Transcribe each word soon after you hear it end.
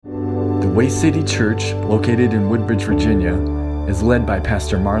Way City Church, located in Woodbridge, Virginia, is led by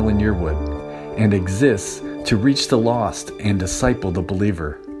Pastor Marlon Yearwood and exists to reach the lost and disciple the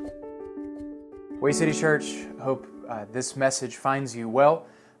believer. Way City Church, hope this message finds you well.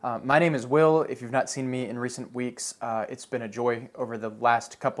 My name is Will. If you've not seen me in recent weeks, it's been a joy over the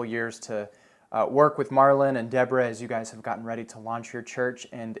last couple years to work with Marlon and Deborah as you guys have gotten ready to launch your church,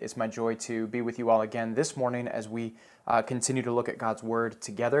 and it's my joy to be with you all again this morning as we continue to look at God's Word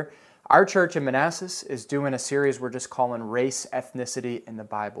together. Our church in Manassas is doing a series we're just calling Race, Ethnicity in the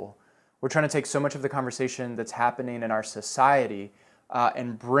Bible. We're trying to take so much of the conversation that's happening in our society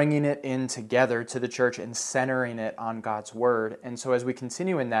and bringing it in together to the church and centering it on God's Word. And so as we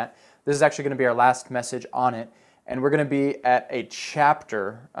continue in that, this is actually going to be our last message on it. And we're going to be at a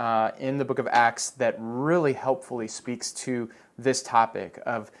chapter in the book of Acts that really helpfully speaks to this topic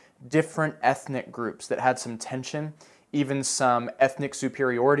of different ethnic groups that had some tension, even some ethnic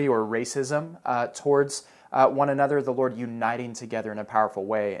superiority or racism towards one another, the Lord uniting together in a powerful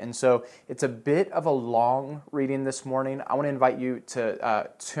way. And so it's a bit of a long reading this morning. I want to invite you to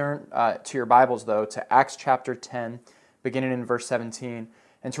turn to your Bibles, though, to Acts chapter 10, beginning in verse 17,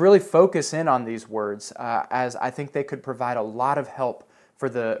 and to really focus in on these words, as I think they could provide a lot of help for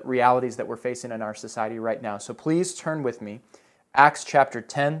the realities that we're facing in our society right now. So please turn with me. Acts chapter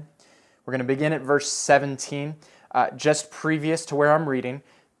 10. We're going to begin at verse 17. Just previous to where I'm reading,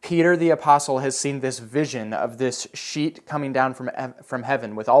 Peter the apostle has seen this vision of this sheet coming down from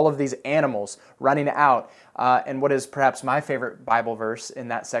heaven with all of these animals running out. And what is perhaps my favorite Bible verse in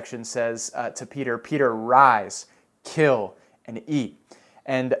that section says to Peter, "Peter, rise, kill, and eat."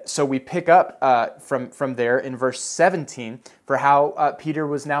 And so we pick up from there in verse 17 for how Peter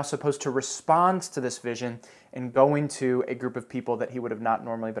was now supposed to respond to this vision and going to a group of people that he would have not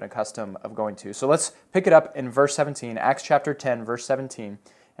normally been accustomed of going to. So let's pick it up in verse 17, Acts chapter 10, verse 17,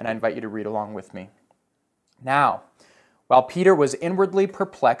 and I invite you to read along with me. Now, while Peter was inwardly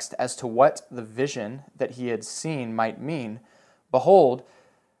perplexed as to what the vision that he had seen might mean, behold,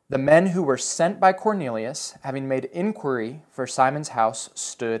 the men who were sent by Cornelius, having made inquiry for Simon's house,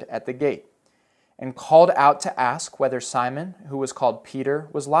 stood at the gate, and called out to ask whether Simon, who was called Peter,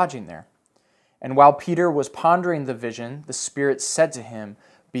 was lodging there. And while Peter was pondering the vision, the Spirit said to him,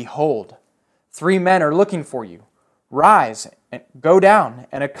 "Behold, 3 men are looking for you. Rise, and go down,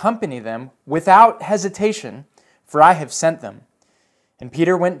 and accompany them without hesitation, for I have sent them." And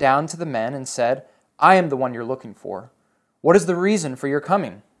Peter went down to the men and said, "I am the one you're looking for. What is the reason for your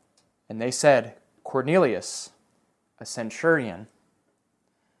coming?" And they said, "Cornelius, a centurion,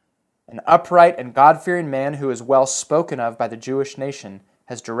 an upright and God-fearing man who is well spoken of by the Jewish nation,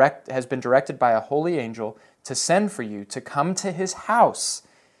 has been directed by a holy angel to send for you to come to his house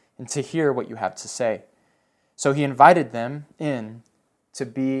and to hear what you have to say." So he invited them in to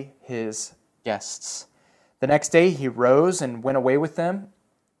be his guests. The next day he rose and went away with them,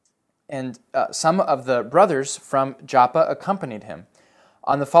 and some of the brothers from Jaffa accompanied him.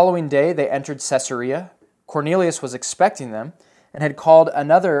 On the following day they entered Caesarea. Cornelius was expecting them and had called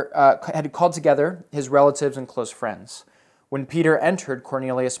together his relatives and close friends. When Peter entered,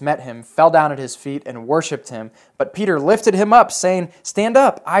 Cornelius met him, fell down at his feet, and worshipped him. But Peter lifted him up, saying, "Stand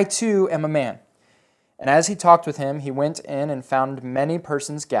up, I too am a man." And as he talked with him, he went in and found many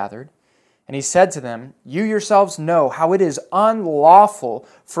persons gathered. And he said to them, "You yourselves know how it is unlawful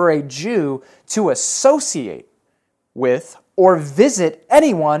for a Jew to associate with or visit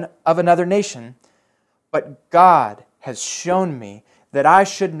anyone of another nation. But God has shown me that I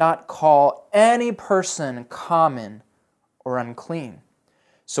should not call any person common or unclean.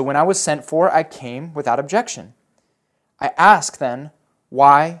 So when I was sent for, I came without objection. I asked then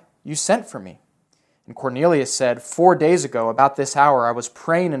why you sent for me. And Cornelius said, 4 days ago, about this hour, I was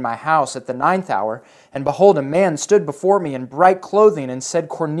praying in my house at the 9th hour, and behold, a man stood before me in bright clothing and said,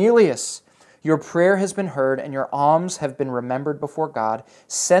 'Cornelius, your prayer has been heard, and your alms have been remembered before God.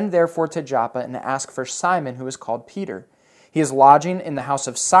 Send therefore to Jaffa and ask for Simon, who is called Peter. He is lodging in the house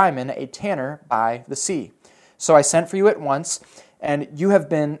of Simon, a tanner by the sea.' So I sent for you at once, and you have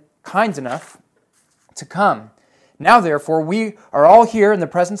been kind enough to come. Now, therefore, we are all here in the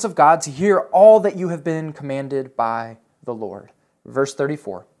presence of God to hear all that you have been commanded by the Lord." Verse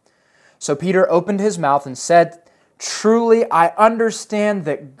 34. So Peter opened his mouth and said, "Truly I understand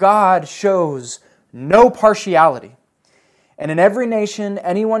that God shows no partiality, and in every nation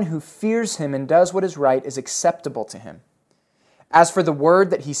anyone who fears him and does what is right is acceptable to him. As for the word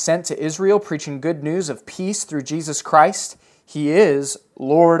that he sent to Israel, preaching good news of peace through Jesus Christ, he is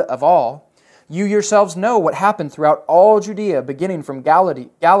Lord of all. You yourselves know what happened throughout all Judea, beginning from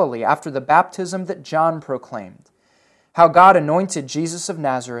Galilee after the baptism that John proclaimed, how God anointed Jesus of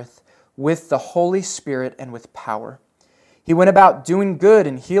Nazareth with the Holy Spirit and with power. He went about doing good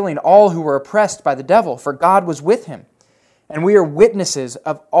and healing all who were oppressed by the devil, for God was with him. And we are witnesses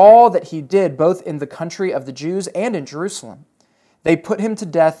of all that he did, both in the country of the Jews and in Jerusalem. They put him to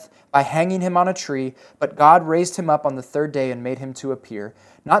death by hanging him on a tree, but God raised him up on the third day and made him to appear,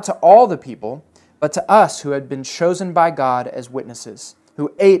 not to all the people, but to us who had been chosen by God as witnesses,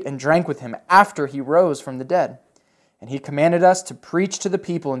 who ate and drank with him after he rose from the dead. And he commanded us to preach to the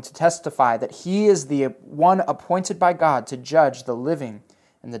people and to testify that he is the one appointed by God to judge the living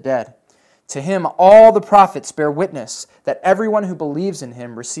and the dead. To him all the prophets bear witness that everyone who believes in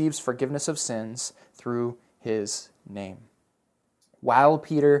him receives forgiveness of sins through his name. While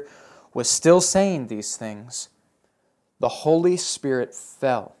Peter was still saying these things, the Holy Spirit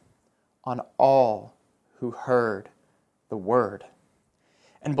fell on all who heard the word.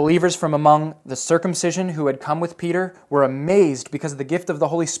 And believers from among the circumcision who had come with Peter were amazed because the gift of the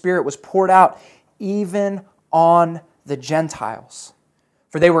Holy Spirit was poured out even on the Gentiles.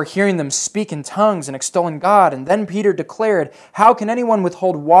 For they were hearing them speak in tongues and extolling God. And then Peter declared, "How can anyone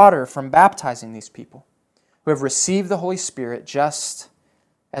withhold water from baptizing these people who have received the Holy Spirit just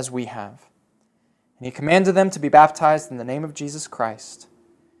as we have?" And he commanded them to be baptized in the name of Jesus Christ.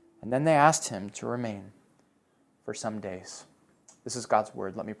 And then they asked him to remain for some days. This is God's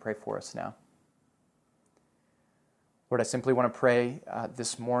word. Let me pray for us now. Lord, I simply want to pray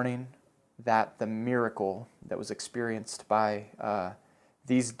this morning that the miracle that was experienced by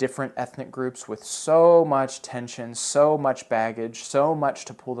these different ethnic groups with so much tension, so much baggage, so much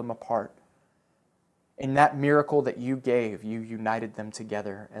to pull them apart, in that miracle that you gave, you united them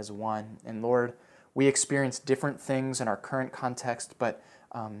together as one. And Lord, we experience different things in our current context, but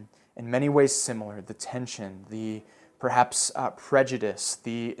in many ways similar. The tension, the perhaps prejudice,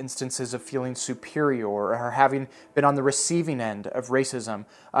 the instances of feeling superior or having been on the receiving end of racism,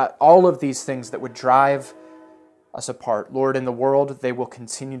 all of these things that would drive us apart. Lord, in the world, they will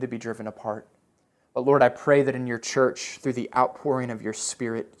continue to be driven apart. But Lord, I pray that in your church, through the outpouring of your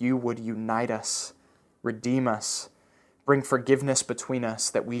Spirit, you would unite us, redeem us, bring forgiveness between us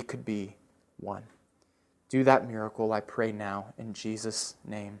that we could be one. Do that miracle, I pray now, in Jesus'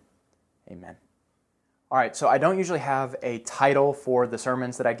 name. Amen. All right, so I don't usually have a title for the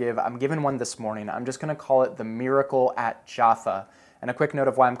sermons that I give. I'm given one this morning. I'm just going to call it The Miracle at Jaffa. And a quick note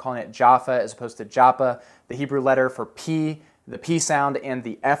of why I'm calling it Jaffa as opposed to Joppa. The Hebrew letter for P, the P sound and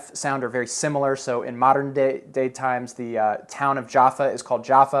the F sound are very similar. So in modern day times, the town of Jaffa is called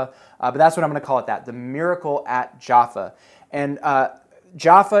Jaffa. But that's what I'm going to call it that, The Miracle at Jaffa. And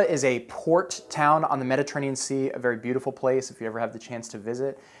Jaffa is a port town on the Mediterranean Sea, a very beautiful place if you ever have the chance to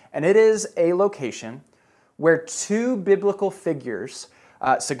visit. And it is a location where two biblical figures,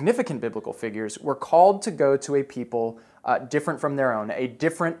 significant biblical figures, were called to go to a people different from their own, a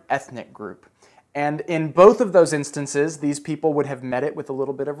different ethnic group. And in both of those instances, these people would have met it with a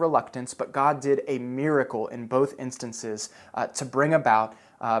little bit of reluctance, but God did a miracle in both instances to bring about,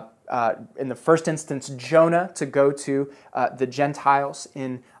 in the first instance, Jonah to go to the Gentiles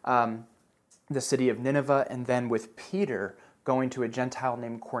in the city of Nineveh, and then with Peter going to a Gentile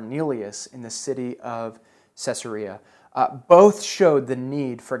named Cornelius in the city of Caesarea. Both showed the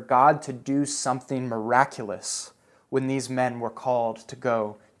need for God to do something miraculous when these men were called to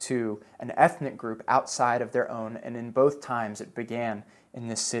go to an ethnic group outside of their own, and in both times it began in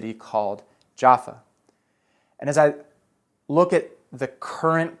this city called Jaffa. And as I look at the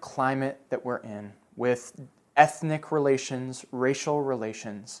current climate that we're in with ethnic relations, racial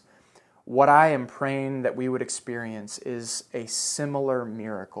relations, what I am praying that we would experience is a similar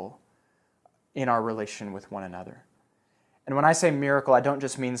miracle in our relation with one another. And when I say miracle, I don't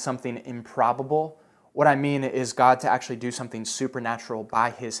just mean something improbable. What I mean is God to actually do something supernatural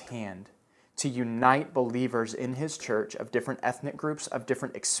by His hand to unite believers in His church of different ethnic groups, of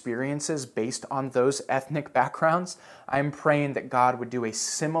different experiences based on those ethnic backgrounds. I'm praying that God would do a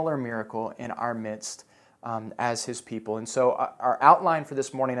similar miracle in our midst as His people. And so our outline for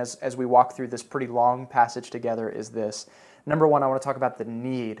this morning as we walk through this pretty long passage together is this. Number one, I want to talk about the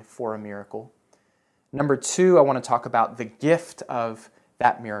need for a miracle. Number two, I want to talk about the gift of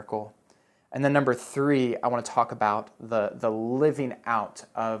that miracle. And then number three, I want to talk about the living out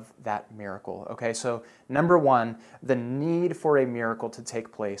of that miracle. Okay, so number one, the need for a miracle to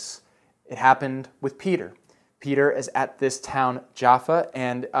take place. It happened with Peter. Peter is at this town, Jaffa,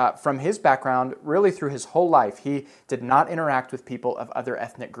 and from his background, really through his whole life, he did not interact with people of other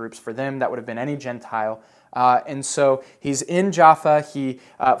ethnic groups. For them, that would have been any Gentile. And so he's in Jaffa. He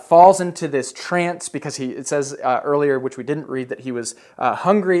falls into this trance because it says earlier, which we didn't read, that he was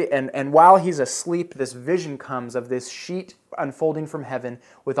hungry. And while he's asleep, this vision comes of this sheet unfolding from heaven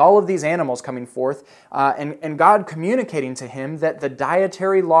with all of these animals coming forth, and God communicating to him that the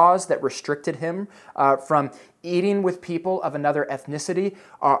dietary laws that restricted him from eating with people of another ethnicity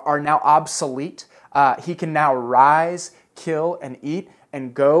are now obsolete. He can now rise, kill, and eat,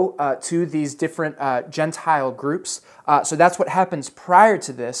 and go to these different Gentile groups. So that's what happens prior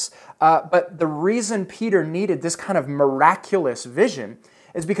to this. But the reason Peter needed this kind of miraculous vision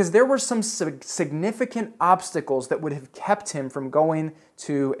is because there were some significant obstacles that would have kept him from going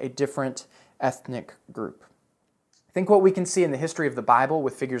to a different ethnic group. I think what we can see in the history of the Bible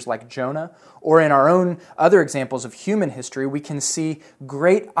with figures like Jonah, or in our own other examples of human history, we can see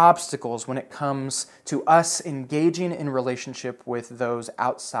great obstacles when it comes to us engaging in relationship with those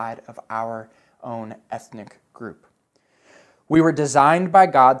outside of our own ethnic group. We were designed by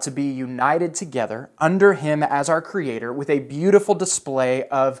God to be united together under Him as our Creator with a beautiful display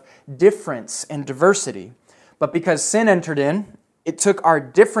of difference and diversity. But because sin entered in, it took our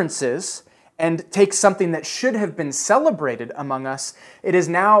differences and takes something that should have been celebrated among us. It is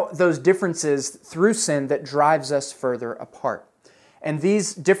now those differences through sin that drives us further apart. And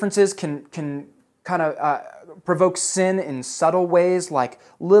these differences can kind of provoke sin in subtle ways, like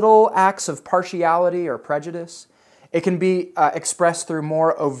little acts of partiality or prejudice. It can be expressed through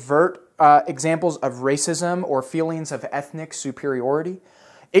more overt examples of racism or feelings of ethnic superiority.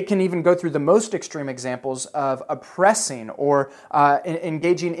 It can even go through the most extreme examples of oppressing or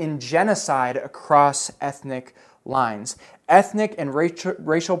engaging in genocide across ethnic lines. Ethnic and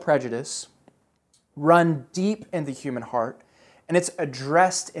racial prejudice run deep in the human heart, and it's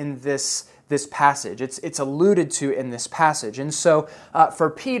addressed in this passage. It's alluded to in this passage. And so for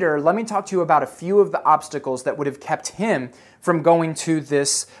Peter, let me talk to you about a few of the obstacles that would have kept him from going to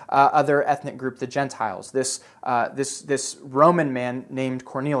this other ethnic group, the Gentiles, this Roman man named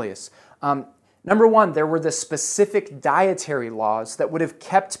Cornelius. Number one, there were the specific dietary laws that would have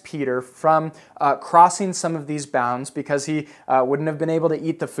kept Peter from crossing some of these bounds because he wouldn't have been able to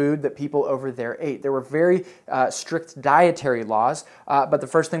eat the food that people over there ate. There were very strict dietary laws, but the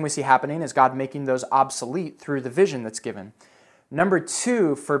first thing we see happening is God making those obsolete through the vision that's given. Number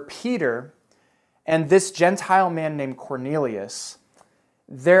two, for Peter and this Gentile man named Cornelius,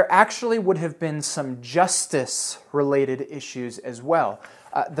 there actually would have been some justice-related issues as well.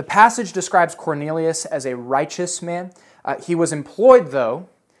 The passage describes Cornelius as a righteous man. He was employed, though,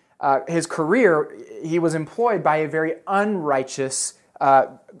 his career, he was employed by a very unrighteous,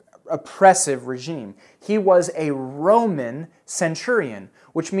 oppressive regime. He was a Roman centurion,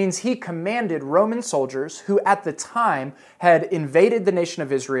 which means he commanded Roman soldiers who at the time had invaded the nation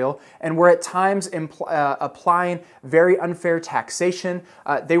of Israel and were at times applying very unfair taxation.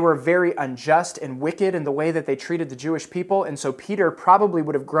 They were very unjust and wicked in the way that they treated the Jewish people, and so Peter probably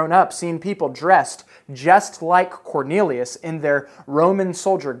would have grown up seeing people dressed just like Cornelius in their Roman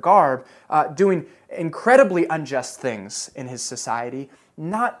soldier garb, doing incredibly unjust things in his society,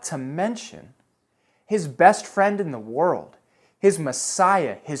 not to mention his best friend in the world, his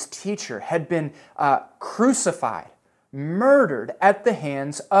Messiah, his teacher, had been crucified, murdered at the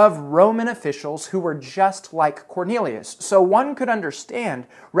hands of Roman officials who were just like Cornelius. So one could understand,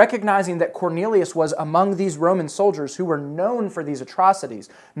 recognizing that Cornelius was among these Roman soldiers who were known for these atrocities,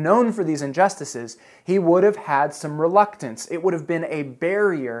 known for these injustices, he would have had some reluctance. It would have been a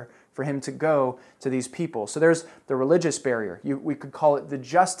barrier for him to go to these people. So there's the religious barrier. We could call it the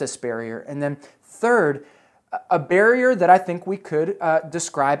justice barrier. And then third, a barrier that I think we could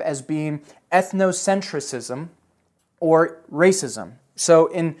describe as being ethnocentrism or racism. So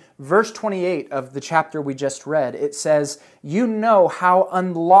in verse 28 of the chapter we just read, it says, "You know how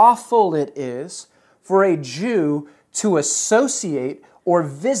unlawful it is for a Jew to associate or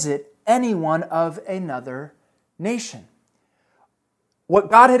visit anyone of another nation." What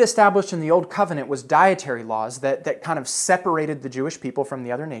God had established in the Old Covenant was dietary laws that kind of separated the Jewish people from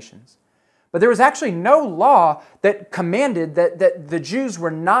the other nations. But there was actually no law that commanded that the Jews were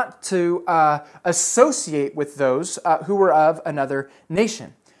not to associate with those who were of another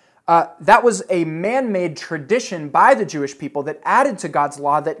nation. That was a man-made tradition by the Jewish people that added to God's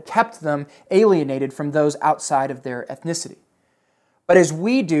law that kept them alienated from those outside of their ethnicity. But as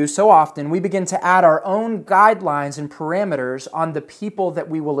we do so often, we begin to add our own guidelines and parameters on the people that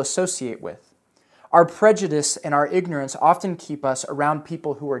we will associate with. Our prejudice and our ignorance often keep us around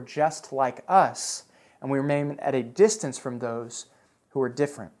people who are just like us, and we remain at a distance from those who are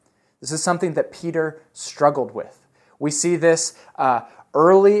different. This is something that Peter struggled with. We see this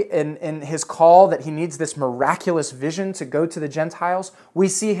early in his call that he needs this miraculous vision to go to the Gentiles. We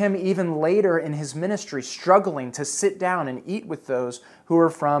see him even later in his ministry struggling to sit down and eat with those who are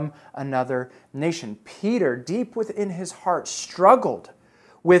from another nation. Peter, deep within his heart, struggled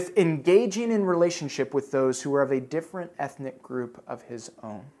with engaging in relationship with those who were of a different ethnic group of his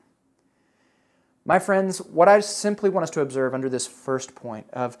own. My friends, what I simply want us to observe under this first point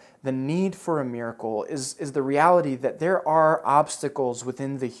of the need for a miracle is the reality that there are obstacles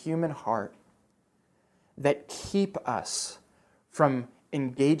within the human heart that keep us from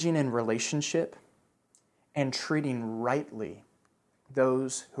engaging in relationship and treating rightly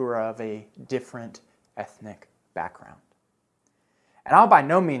those who are of a different ethnic background. And I'll by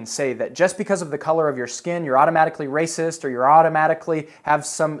no means say that just because of the color of your skin, you're automatically racist or you automatically have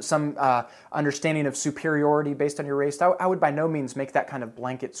some understanding of superiority based on your race. I would by no means make that kind of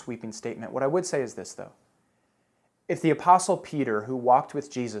blanket sweeping statement. What I would say is this, though. If the Apostle Peter, who walked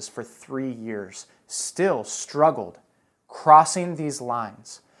with Jesus for 3 years, still struggled crossing these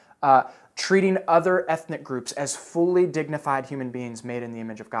lines, treating other ethnic groups as fully dignified human beings made in the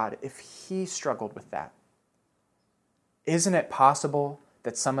image of God, if he struggled with that, isn't it possible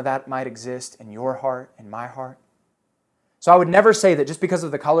that some of that might exist in your heart, in my heart? So I would never say that just because of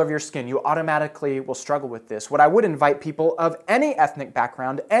the color of your skin, you automatically will struggle with this. What I would invite people of any ethnic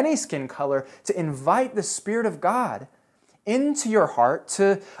background, any skin color, to invite the Spirit of God into your heart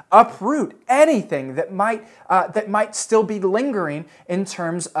to uproot anything that might still be lingering in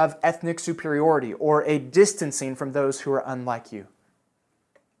terms of ethnic superiority or a distancing from those who are unlike you.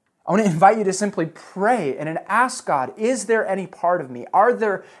 I want to invite you to simply pray and ask God, is there any part of me? Are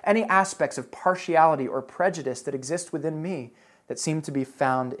there any aspects of partiality or prejudice that exist within me that seem to be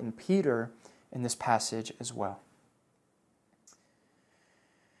found in Peter in this passage as well?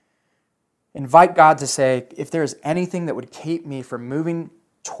 Invite God to say, if there is anything that would keep me from moving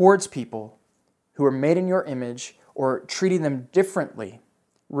towards people who are made in your image or treating them differently,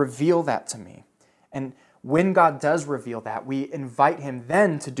 reveal that to me. And when God does reveal that, we invite him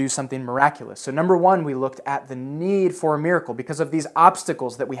then to do something miraculous. So number one, we looked at the need for a miracle because of these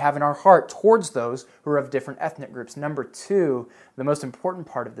obstacles that we have in our heart towards those who are of different ethnic groups. Number two, the most important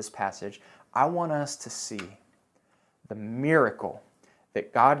part of this passage, I want us to see the miracle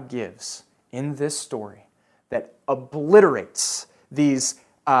that God gives in this story that obliterates these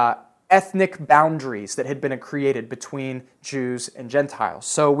ethnic boundaries that had been created between Jews and Gentiles.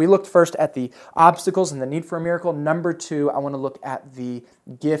 So we looked first at the obstacles and the need for a miracle. Number two, I want to look at the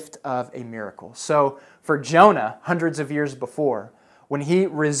gift of a miracle. So for Jonah, hundreds of years before, when he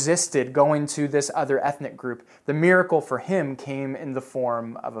resisted going to this other ethnic group, the miracle for him came in the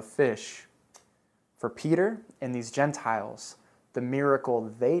form of a fish. For Peter and these Gentiles, the miracle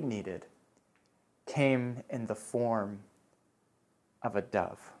they needed came in the form of a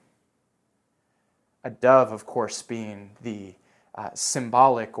dove. A dove, of course, being the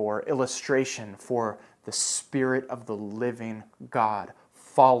symbolic or illustration for the Spirit of the living God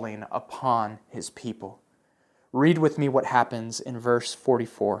falling upon his people. Read with me what happens in verse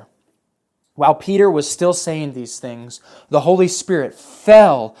 44. While Peter was still saying these things, the Holy Spirit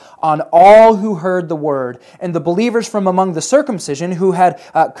fell on all who heard the word, and the believers from among the circumcision who had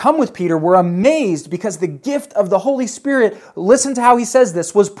come with Peter were amazed because the gift of the Holy Spirit, listen to how he says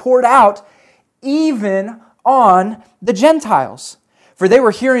this, was poured out even on the Gentiles. For they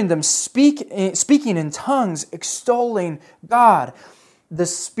were hearing them speaking in tongues, extolling God. The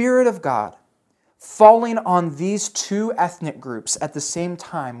Spirit of God falling on these two ethnic groups at the same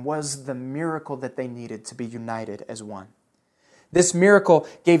time was the miracle that they needed to be united as one. This miracle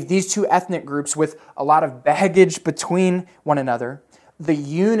gave these two ethnic groups with a lot of baggage between one another the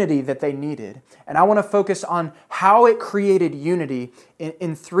unity that they needed. And I want to focus on how it created unity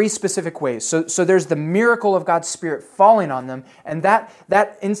in three specific ways. So there's the miracle of God's Spirit falling on them, and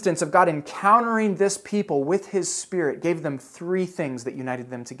that instance of God encountering this people with His Spirit gave them three things that united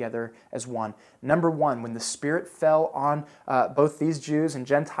them together as one. Number one, when the Spirit fell on both these Jews and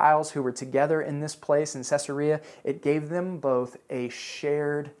Gentiles who were together in this place in Caesarea, it gave them both a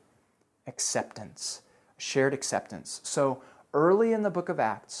shared acceptance. So early in the book of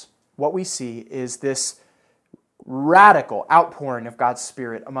Acts, what we see is this radical outpouring of God's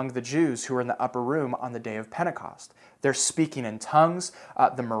Spirit among the Jews who are in the upper room on the day of Pentecost. They're speaking in tongues.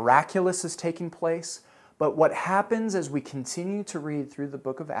 The miraculous is taking place. But what happens as we continue to read through the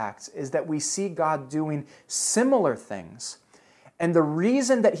book of Acts is that we see God doing similar things. And the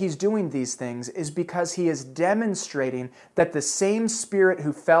reason that He's doing these things is because He is demonstrating that the same Spirit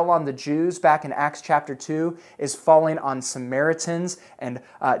who fell on the Jews back in Acts chapter 2 is falling on Samaritans and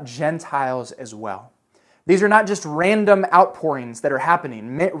Gentiles as well. These are not just random outpourings that are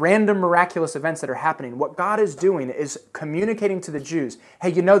happening, random miraculous events that are happening. What God is doing is communicating to the Jews,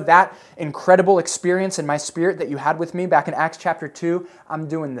 hey, you know that incredible experience in my spirit that you had with me back in Acts chapter 2? I'm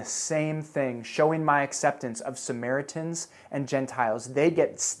doing the same thing, showing my acceptance of Samaritans and Gentiles. They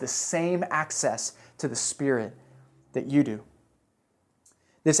get the same access to the Spirit that you do.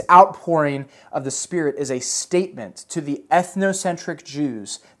 This outpouring of the Spirit is a statement to the ethnocentric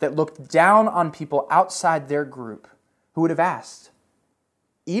Jews that looked down on people outside their group who would have asked,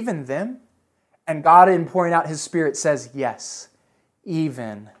 even them? And God, in pouring out His Spirit, says, yes,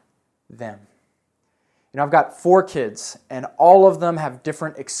 even them. You know, I've got 4 kids, and all of them have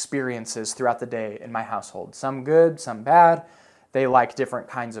different experiences throughout the day in my household. Some good, some bad. They like different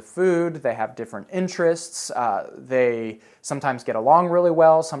kinds of food. They have different interests. They sometimes get along really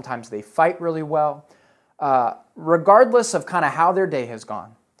well. Sometimes they fight really well. Regardless of kind of how their day has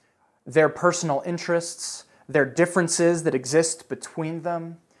gone, their personal interests, their differences that exist between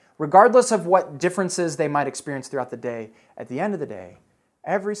them, regardless of what differences they might experience throughout the day, at the end of the day,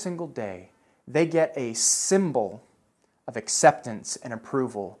 every single day, they get a symbol of acceptance and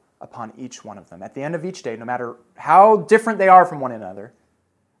approval upon each one of them. At the end of each day, no matter how different they are from one another,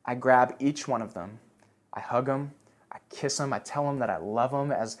 I grab each one of them, I hug them, I kiss them, I tell them that I love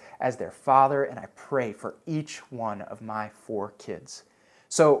them as their father, and I pray for each one of my 4 kids.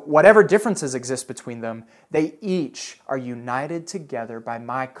 So whatever differences exist between them, they each are united together by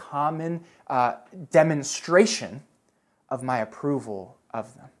my common demonstration of my approval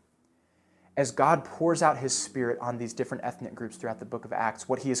of them. As God pours out His Spirit on these different ethnic groups throughout the book of Acts,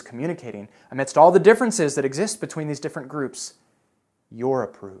 what He is communicating, amidst all the differences that exist between these different groups, you're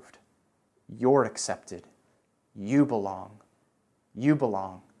approved, you're accepted, you belong, you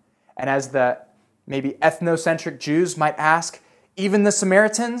belong. And as the maybe ethnocentric Jews might ask, even the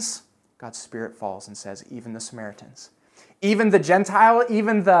Samaritans, God's Spirit falls and says, even the Samaritans. Even the Gentile,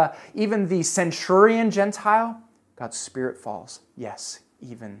 even the centurion Gentile, God's Spirit falls. Yes,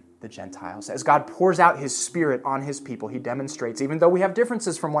 even the Gentiles. As God pours out His Spirit on His people, He demonstrates, even though we have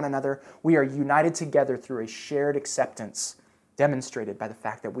differences from one another, we are united together through a shared acceptance, demonstrated by the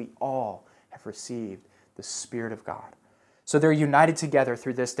fact that we all have received the Spirit of God. So they're united together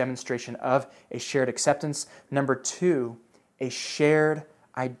through this demonstration of a shared acceptance. Number 2, a shared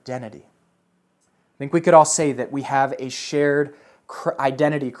identity. I think we could all say that we have a shared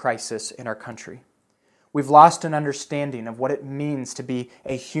identity crisis in our country. We've lost an understanding of what it means to be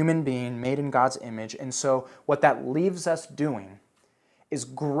a human being made in God's image, and so what that leaves us doing is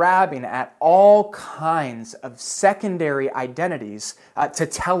grabbing at all kinds of secondary identities to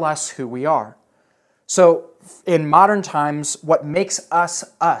tell us who we are. So in modern times, what makes us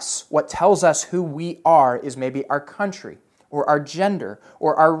us, what tells us who we are, is maybe our country, or our gender,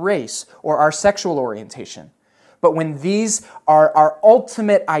 or our race, or our sexual orientation. But when these are our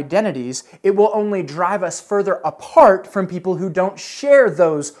ultimate identities, it will only drive us further apart from people who don't share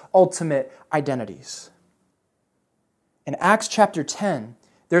those ultimate identities. In Acts chapter 10,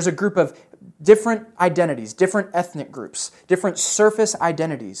 there's a group of different identities, different ethnic groups, different surface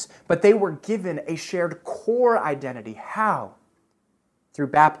identities, but they were given a shared core identity. How? Through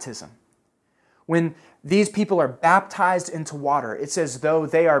baptism. When these people are baptized into water, it's as though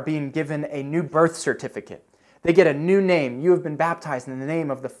they are being given a new birth certificate. They get a new name. You have been baptized in the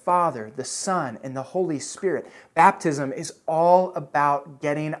name of the Father, the Son, and the Holy Spirit. Baptism is all about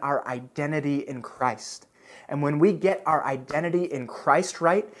getting our identity in Christ. And when we get our identity in Christ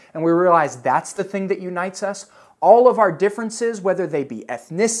right, and we realize that's the thing that unites us, all of our differences, whether they be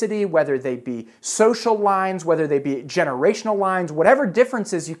ethnicity, whether they be social lines, whether they be generational lines, whatever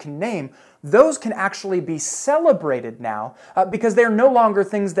differences you can name, those can actually be celebrated now because they're no longer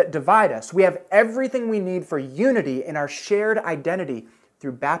things that divide us. We have everything we need for unity in our shared identity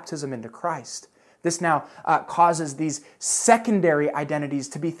through baptism into Christ. This now causes these secondary identities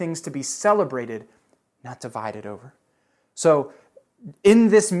to be things to be celebrated, not divided over. So in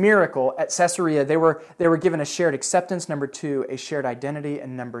this miracle at Caesarea, they were given a shared acceptance, number 2, a shared identity,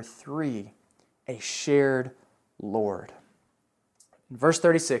 and number 3, a shared Lord. In verse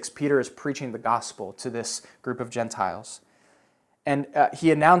 36, Peter is preaching the gospel to this group of Gentiles. And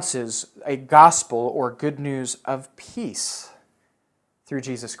he announces a gospel or good news of peace through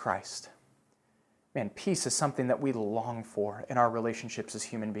Jesus Christ. Man, peace is something that we long for in our relationships as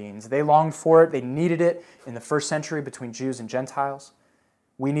human beings. They longed for it. They needed it in the first century between Jews and Gentiles.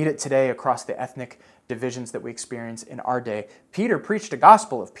 We need it today across the ethnic divisions that we experience in our day. Peter preached a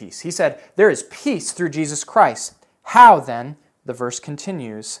gospel of peace. He said, there is peace through Jesus Christ. How then? The verse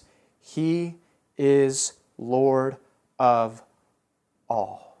continues, He is Lord of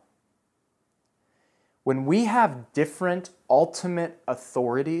all. When we have different ultimate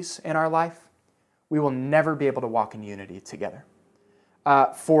authorities in our life, we will never be able to walk in unity together.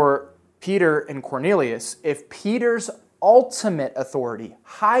 For Peter and Cornelius, if Peter's ultimate authority,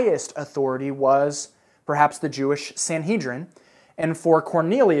 highest authority, was perhaps the Jewish Sanhedrin, and for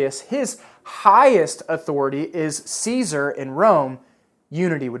Cornelius, his highest authority is Caesar in Rome,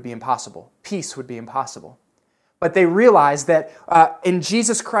 unity would be impossible. Peace would be impossible. But they realized that in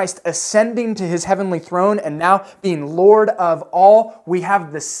Jesus Christ ascending to his heavenly throne and now being Lord of all, we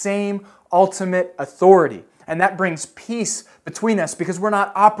have the same ultimate authority. And that brings peace between us because we're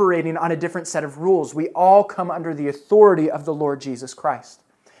not operating on a different set of rules. We all come under the authority of the Lord Jesus Christ.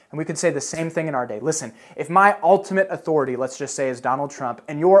 And we could say the same thing in our day. Listen, if my ultimate authority, let's just say, is Donald Trump,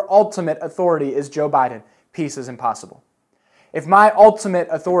 and your ultimate authority is Joe Biden, peace is impossible. If my ultimate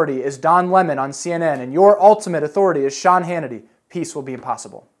authority is Don Lemon on CNN, and your ultimate authority is Sean Hannity, peace will be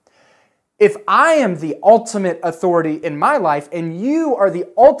impossible. If I am the ultimate authority in my life, and you are the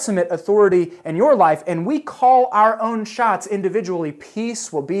ultimate authority in your life, and we call our own shots individually,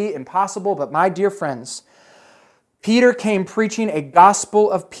 peace will be impossible. But my dear friends, Peter came preaching a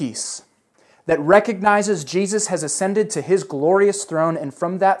gospel of peace that recognizes Jesus has ascended to his glorious throne, and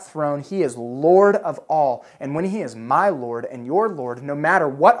from that throne he is Lord of all. And when he is my Lord and your Lord, no matter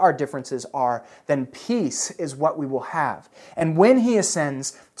what our differences are, then peace is what we will have. And when he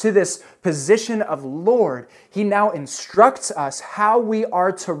ascends to this position of Lord, he now instructs us how we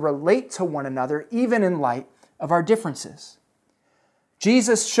are to relate to one another, even in light of our differences.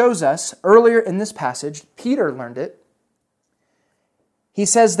 Jesus shows us earlier in this passage, Peter learned it. He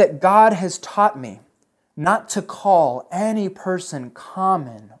says that God has taught me not to call any person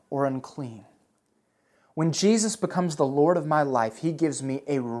common or unclean. When Jesus becomes the Lord of my life, he gives me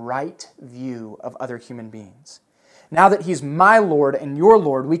a right view of other human beings. Now that he's my Lord and your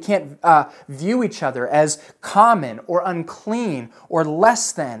Lord, we can't view each other as common or unclean or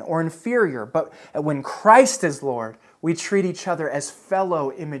less than or inferior. But when Christ is Lord, we treat each other as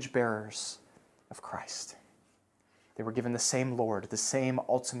fellow image bearers of Christ. They were given the same Lord, the same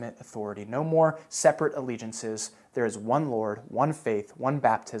ultimate authority. No more separate allegiances. There is one Lord, one faith, one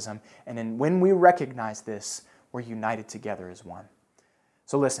baptism. And when we recognize this, we're united together as one.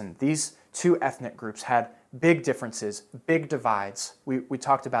 So listen, these two ethnic groups had big differences, big divides. We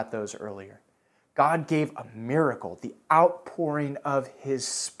talked about those earlier. God gave a miracle, the outpouring of his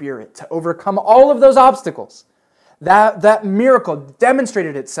Spirit to overcome all of those obstacles. That miracle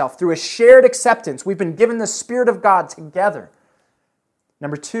demonstrated itself through a shared acceptance. We've been given the Spirit of God together.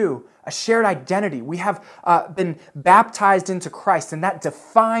 Number two, a shared identity. We have been baptized into Christ, and that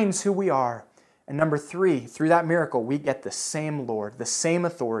defines who we are. And number three, through that miracle, we get the same Lord, the same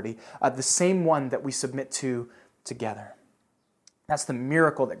authority, the same one that we submit to together. That's the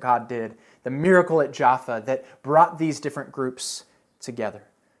miracle that God did, the miracle at Jaffa that brought these different groups together.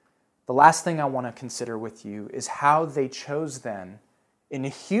 The last thing I want to consider with you is how they chose then, in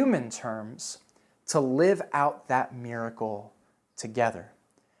human terms, to live out that miracle together.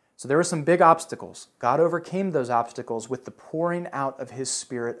 So there were some big obstacles. God overcame those obstacles with the pouring out of his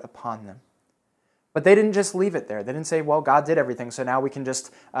Spirit upon them. But they didn't just leave it there. They didn't say, well, God did everything, so now we can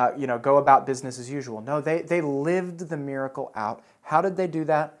just go about business as usual. No, they lived the miracle out. How did they do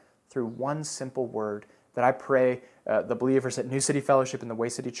that? Through one simple word that I pray the believers at New City Fellowship and the Way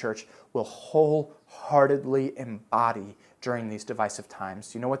City Church will wholeheartedly embody during these divisive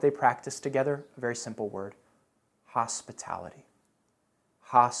times. Do you know what they practiced together? A very simple word: hospitality.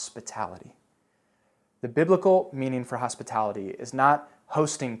 Hospitality. The biblical meaning for hospitality is not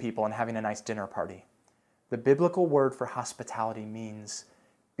hosting people and having a nice dinner party. The biblical word for hospitality means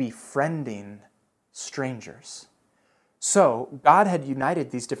befriending strangers. So God had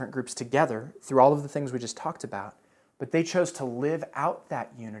united these different groups together through all of the things we just talked about, but they chose to live out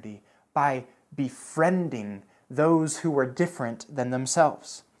that unity by befriending those who were different than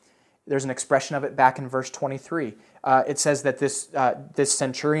themselves. There's an expression of it back in verse 23. It says that this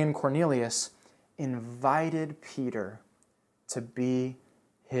centurion Cornelius invited Peter to be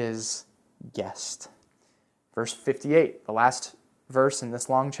his guest. Verse 58, the last verse in this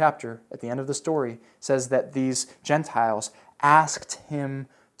long chapter, at the end of the story, says that these Gentiles asked him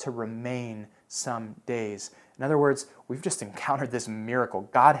to remain some days. In other words, we've just encountered this miracle.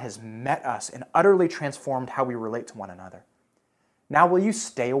 God has met us and utterly transformed how we relate to one another. Now, will you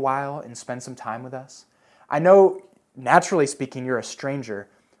stay a while and spend some time with us? I know, naturally speaking, you're a stranger.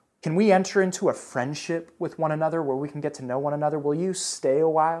 Can we enter into a friendship with one another where we can get to know one another? Will you stay a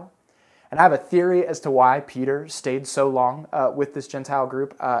while? And I have a theory as to why Peter stayed so long with this Gentile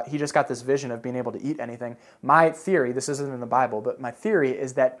group. He just got this vision of being able to eat anything. My theory, this isn't in the Bible, but my theory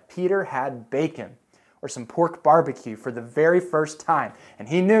is that Peter had bacon or some pork barbecue for the very first time. And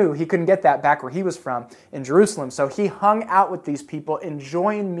he knew he couldn't get that back where he was from in Jerusalem. So he hung out with these people,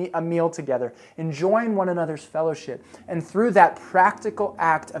 enjoying a meal together, enjoying one another's fellowship. And through that practical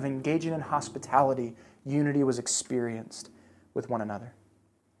act of engaging in hospitality, unity was experienced with one another.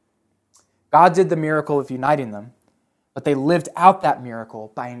 God did the miracle of uniting them, but they lived out that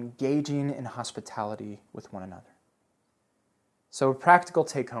miracle by engaging in hospitality with one another. So a practical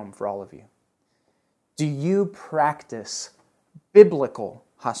take-home for all of you. Do you practice biblical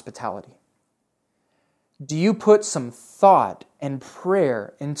hospitality? Do you put some thought and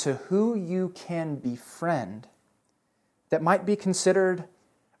prayer into who you can befriend that might be considered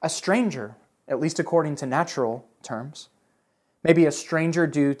a stranger, at least according to natural terms? Maybe a stranger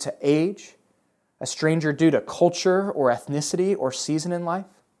due to age, a stranger due to culture or ethnicity or season in life?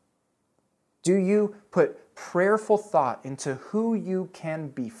 Do you put prayerful thought into who you can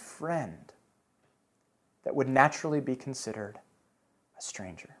befriend that would naturally be considered a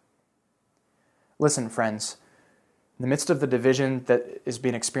stranger? Listen, friends, in the midst of the division that is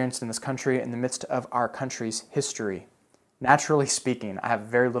being experienced in this country, in the midst of our country's history, naturally speaking, I have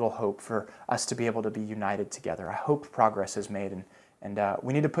very little hope for us to be able to be united together. I hope progress is made, and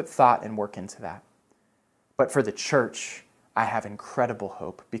we need to put thought and work into that. But for the church, I have incredible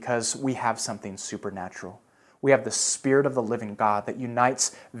hope because we have something supernatural. We have the Spirit of the living God that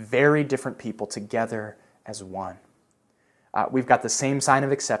unites very different people together as one. We've got the same sign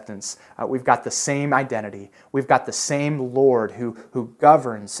of acceptance. We've got the same identity. We've got the same Lord who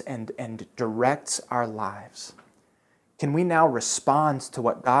governs and directs our lives. Can we now respond to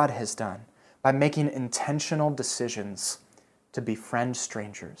what God has done by making intentional decisions to befriend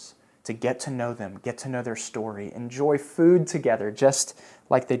strangers, to get to know them, get to know their story, enjoy food together, just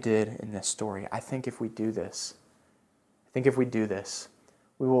like they did in this story? I think if we do this,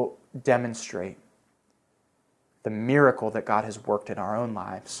 we will demonstrate the miracle that God has worked in our own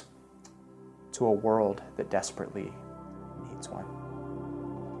lives to a world that desperately needs one.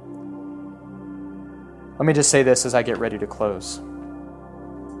 Let me just say this as I get ready to close.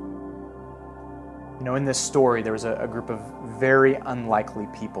 You know, in this story, there was a group of very unlikely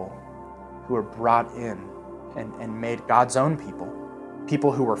people who were brought in and made God's own people.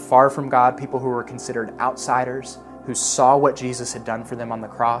 People who were far from God, people who were considered outsiders, who saw what Jesus had done for them on the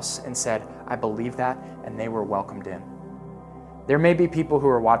cross and said, I believe that, and they were welcomed in. There may be people who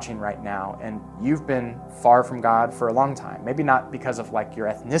are watching right now, and you've been far from God for a long time. Maybe not because of your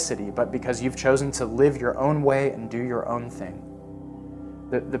ethnicity, but because you've chosen to live your own way and do your own thing.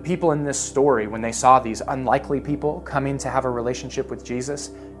 The people in this story, when they saw these unlikely people coming to have a relationship with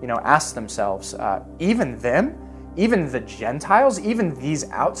Jesus, asked themselves, even them, even the Gentiles, even these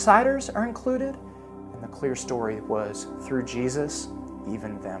outsiders are included? And the clear story was, through Jesus,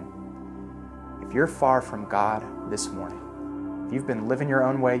 even them. If you're far from God this morning, if you've been living your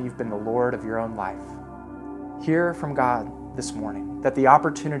own way, you've been the Lord of your own life, hear from God this morning that the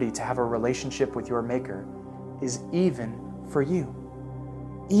opportunity to have a relationship with your Maker is even for you.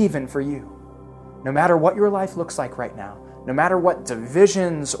 Even for you. No matter what your life looks like right now, no matter what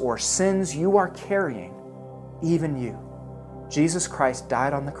divisions or sins you are carrying, even you, Jesus Christ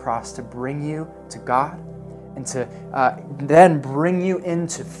died on the cross to bring you to God and to then bring you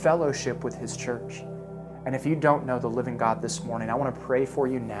into fellowship with His church. And if you don't know the living God this morning, I want to pray for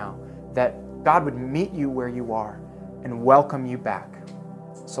you now that God would meet you where you are and welcome you back.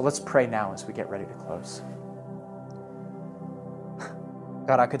 So let's pray now as we get ready to close.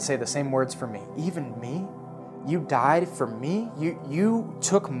 God, I could say the same words for me. Even me? You died for me? You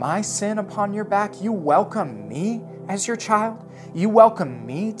took my sin upon your back? You welcome me as your child? You welcome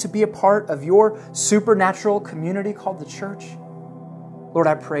me to be a part of your supernatural community called the church? Lord,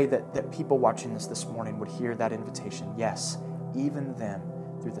 I pray that people watching this morning would hear that invitation. Yes, even them,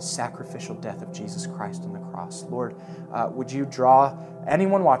 through the sacrificial death of Jesus Christ on the cross. Lord, would you draw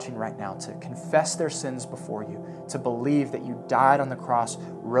anyone watching right now to confess their sins before you, to believe that you died on the cross,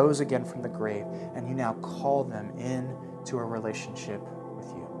 rose again from the grave, and you now call them in to a relationship with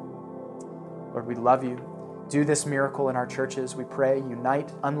you. Lord, we love you. Do this miracle in our churches. We pray,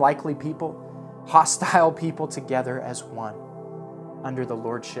 unite unlikely people, hostile people together as one under the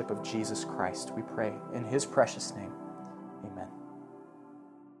lordship of Jesus Christ. We pray in His precious name. Amen.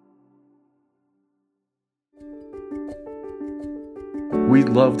 We'd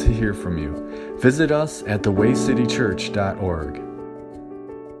love to hear from you. Visit us at thewaycitychurch.org.